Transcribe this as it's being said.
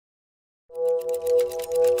Since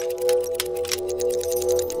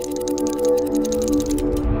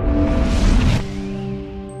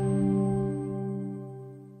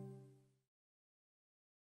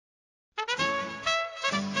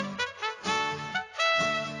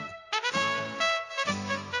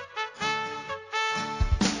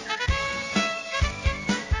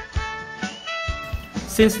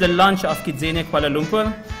the launch of KidZania Kuala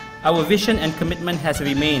Lumpur, our vision and commitment has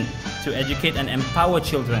remained to educate and empower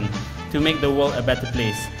children to make the world a better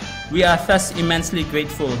place. We are thus immensely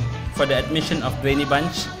grateful for the admission of Brainy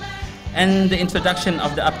Bunch and the introduction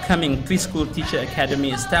of the upcoming Preschool Teacher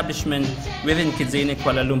Academy establishment within KidZania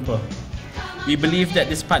Kuala Lumpur. We believe that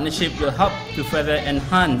this partnership will help to further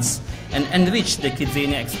enhance and enrich the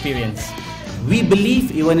KidZania experience. We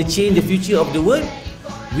believe we want to change the future of the world.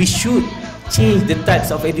 We should change the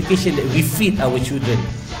types of education that we feed our children,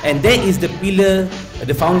 and that is the pillar,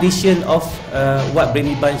 the foundation of what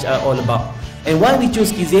Brainy Bunch are all about. And why we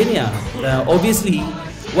chose KidZania? Obviously,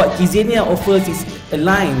 what KidZania offers is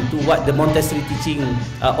aligned to what the Montessori teaching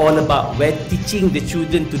are all about. We're teaching the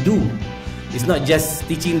children to do. It's not just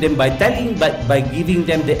teaching them by telling, but by giving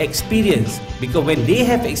them the experience. Because when they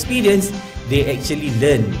have experience, they actually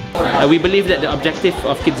learn. We believe that the objective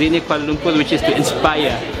of KidZania Kuala Lumpur, which is to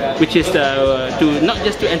inspire, which is to not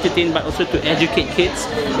just to entertain but also to educate kids,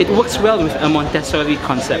 it works well with a Montessori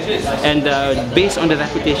concept. And based on the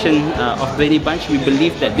reputation of Brainy Bunch, we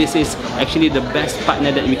believe that this is actually the best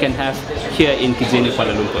partner that we can have here in KidZania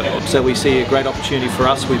Kuala Lumpur. So we see a great opportunity for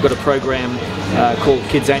us. We've got a program called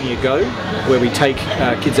KidZania Go, where we take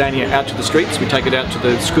KidZania out to the streets, we take it out to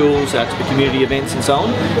the schools, out to the community events and so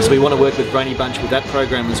on. So we want to work with Brainy Bunch with that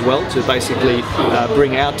program as well, to basically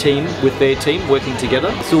bring our team with their team working together.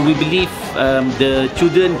 So we believe the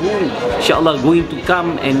children who inshallah going to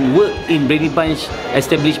come and work in Brainy Bunch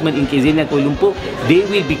establishment in KidZania Kuala Lumpur, they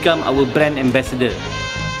will become our brand ambassador.